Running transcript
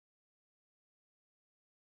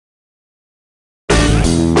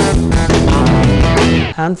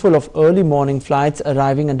handful of early morning flights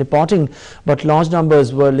arriving and departing, but large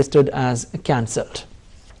numbers were listed as cancelled.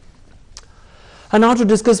 And now to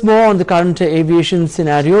discuss more on the current aviation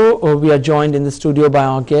scenario, we are joined in the studio by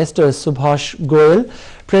our guest Subhash Goyal,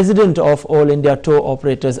 President of All India Tour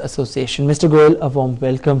Operators Association. Mr. Goyal, a warm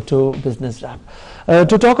welcome to Business Wrap.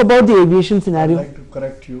 To talk about the aviation scenario. I'd like to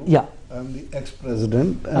correct you. Yeah. I'm the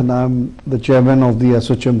ex-president and I'm the chairman of the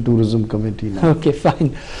SHM Tourism Committee now. Okay, fine.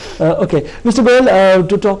 Okay, Mr. Goyal,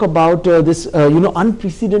 to talk about this,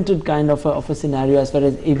 unprecedented kind of a scenario as far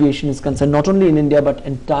as aviation is concerned, not only in India but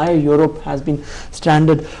entire Europe has been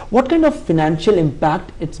stranded. What kind of financial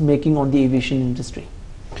impact it's making on the aviation industry?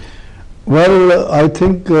 Well, I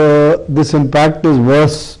think this impact is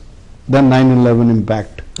worse than 9/11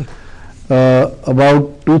 impact. About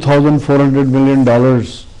 $2,400 million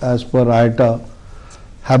as per IATA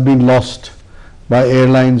have been lost by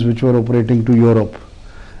airlines which were operating to Europe.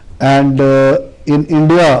 And in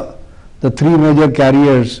India, the three major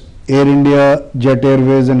carriers, Air India, Jet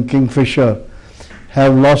Airways and Kingfisher,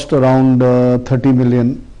 have lost around 30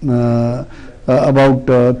 million, about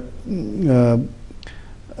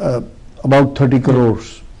 30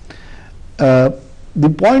 crores. The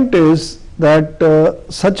point is that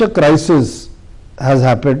such a crisis has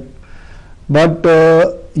happened, but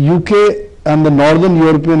UK and the northern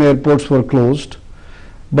European airports were closed,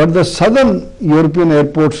 but the southern European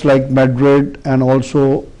airports like Madrid and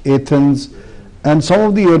also Athens and some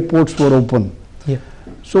of the airports were open. Yeah.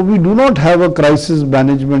 So we do not have a crisis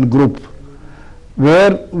management group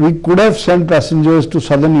where we could have sent passengers to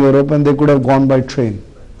southern Europe and they could have gone by train.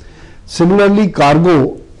 Similarly,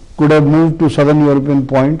 cargo could have moved to southern European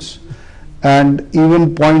points and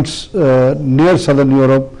even points near southern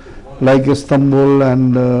Europe like Istanbul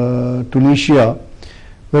and Tunisia,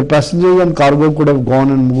 where passengers and cargo could have gone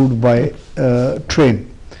and moved by train.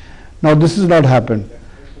 Now this has not happened.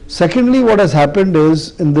 Secondly, what has happened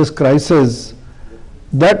is in this crisis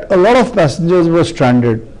that a lot of passengers were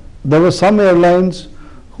stranded. There were some airlines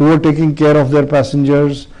who were taking care of their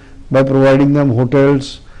passengers by providing them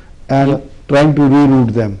hotels and trying to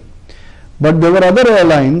reroute them. But there were other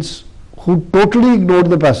airlines who totally ignored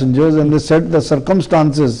the passengers and they said the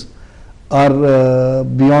circumstances are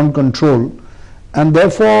beyond control, and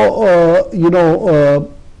therefore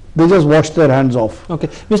they just washed their hands off. Okay,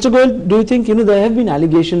 Mr. Goyal, do you think there have been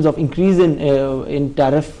allegations of increase in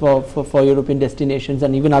tariff for European destinations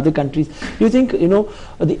and even other countries? Do you think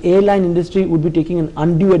the airline industry would be taking an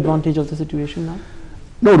undue advantage of the situation now?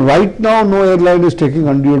 No, right now no airline is taking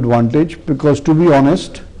undue advantage, because to be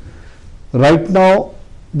honest, right now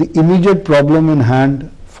the immediate problem in hand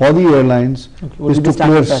for the airlines is to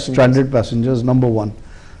clear stranded passengers, number one.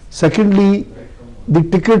 Secondly, the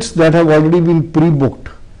tickets that have already been pre-booked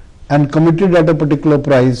and committed at a particular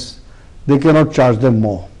price, they cannot charge them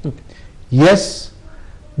more. Okay. Yes,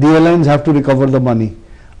 the airlines have to recover the money.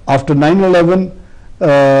 After 9/11,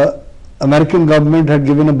 American government had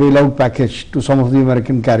given a bailout package to some of the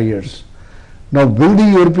American carriers. Now, will the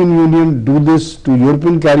European Union do this to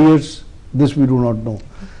European carriers? This we do not know.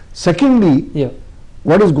 Secondly,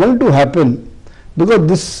 what is going to happen, because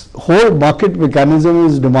this whole market mechanism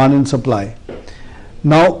is demand and supply.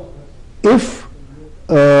 Now, if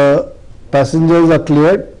passengers are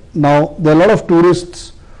cleared, now there are a lot of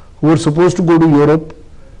tourists who are supposed to go to Europe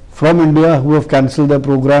from India who have cancelled their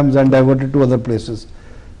programs and diverted to other places.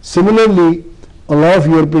 Similarly, a lot of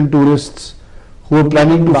European tourists who are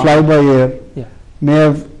planning to fly by air may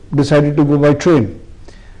have decided to go by train.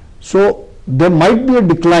 So there might be a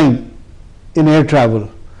decline in air travel.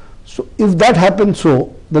 So if that happens,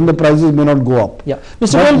 then the prices may not go up. Yeah,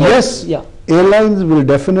 Mr. Goyal, yes, airlines will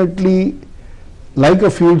definitely, like a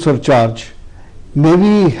fuel surcharge,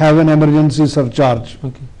 maybe have an emergency surcharge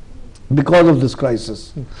because of this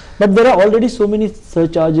crisis. But there are already so many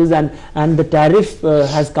surcharges, and the tariff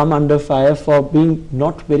has come under fire for being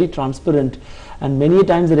not very transparent. And many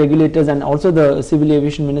times the regulators and also the Civil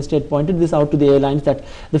Aviation Minister had pointed this out to the airlines that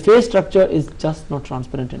the fare structure is just not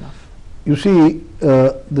transparent enough. You see,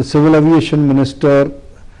 the Civil Aviation Minister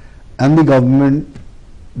and the government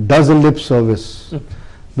does a lip service,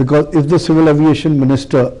 because if the Civil Aviation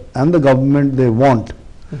Minister and the government they want,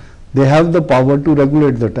 they have the power to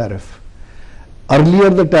regulate the tariff. Earlier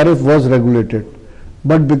the tariff was regulated,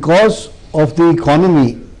 but because of the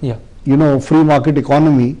economy, free market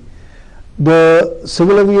economy, the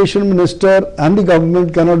Civil Aviation Minister and the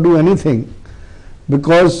government cannot do anything,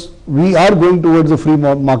 because we are going towards a free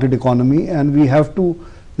market economy and we have to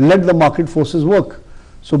let the market forces work.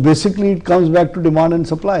 So basically it comes back to demand and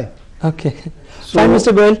supply. Okay. So fine,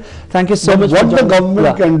 Mr. Goyal, thank you so much. What the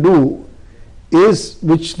government can do is,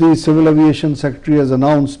 which the Civil Aviation Secretary has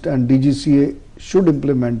announced and DGCA should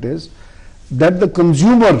implement, is that the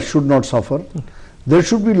consumer should not suffer. There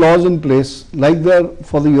should be laws in place like there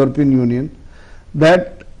for the European Union,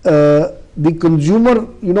 that the consumer,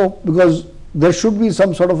 because there should be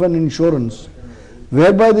some sort of an insurance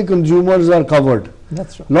whereby the consumers are covered.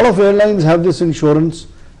 That's right. A lot of airlines have this insurance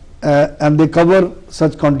and they cover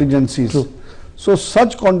such contingencies. True. So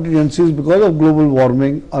such contingencies, because of global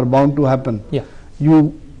warming, are bound to happen. Yeah.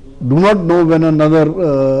 You do not know when another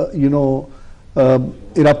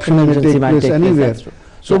eruption may Emergency take might place take place, anywhere. that's true.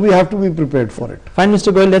 So Yeah. we have to be prepared for it. Fine,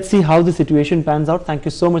 Mr. Goyal, let's see how the situation pans out. Thank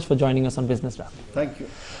you so much for joining us on Business Wrap. Thank you.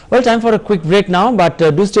 Well, time for a quick break now, but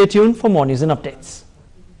do stay tuned for more news and updates.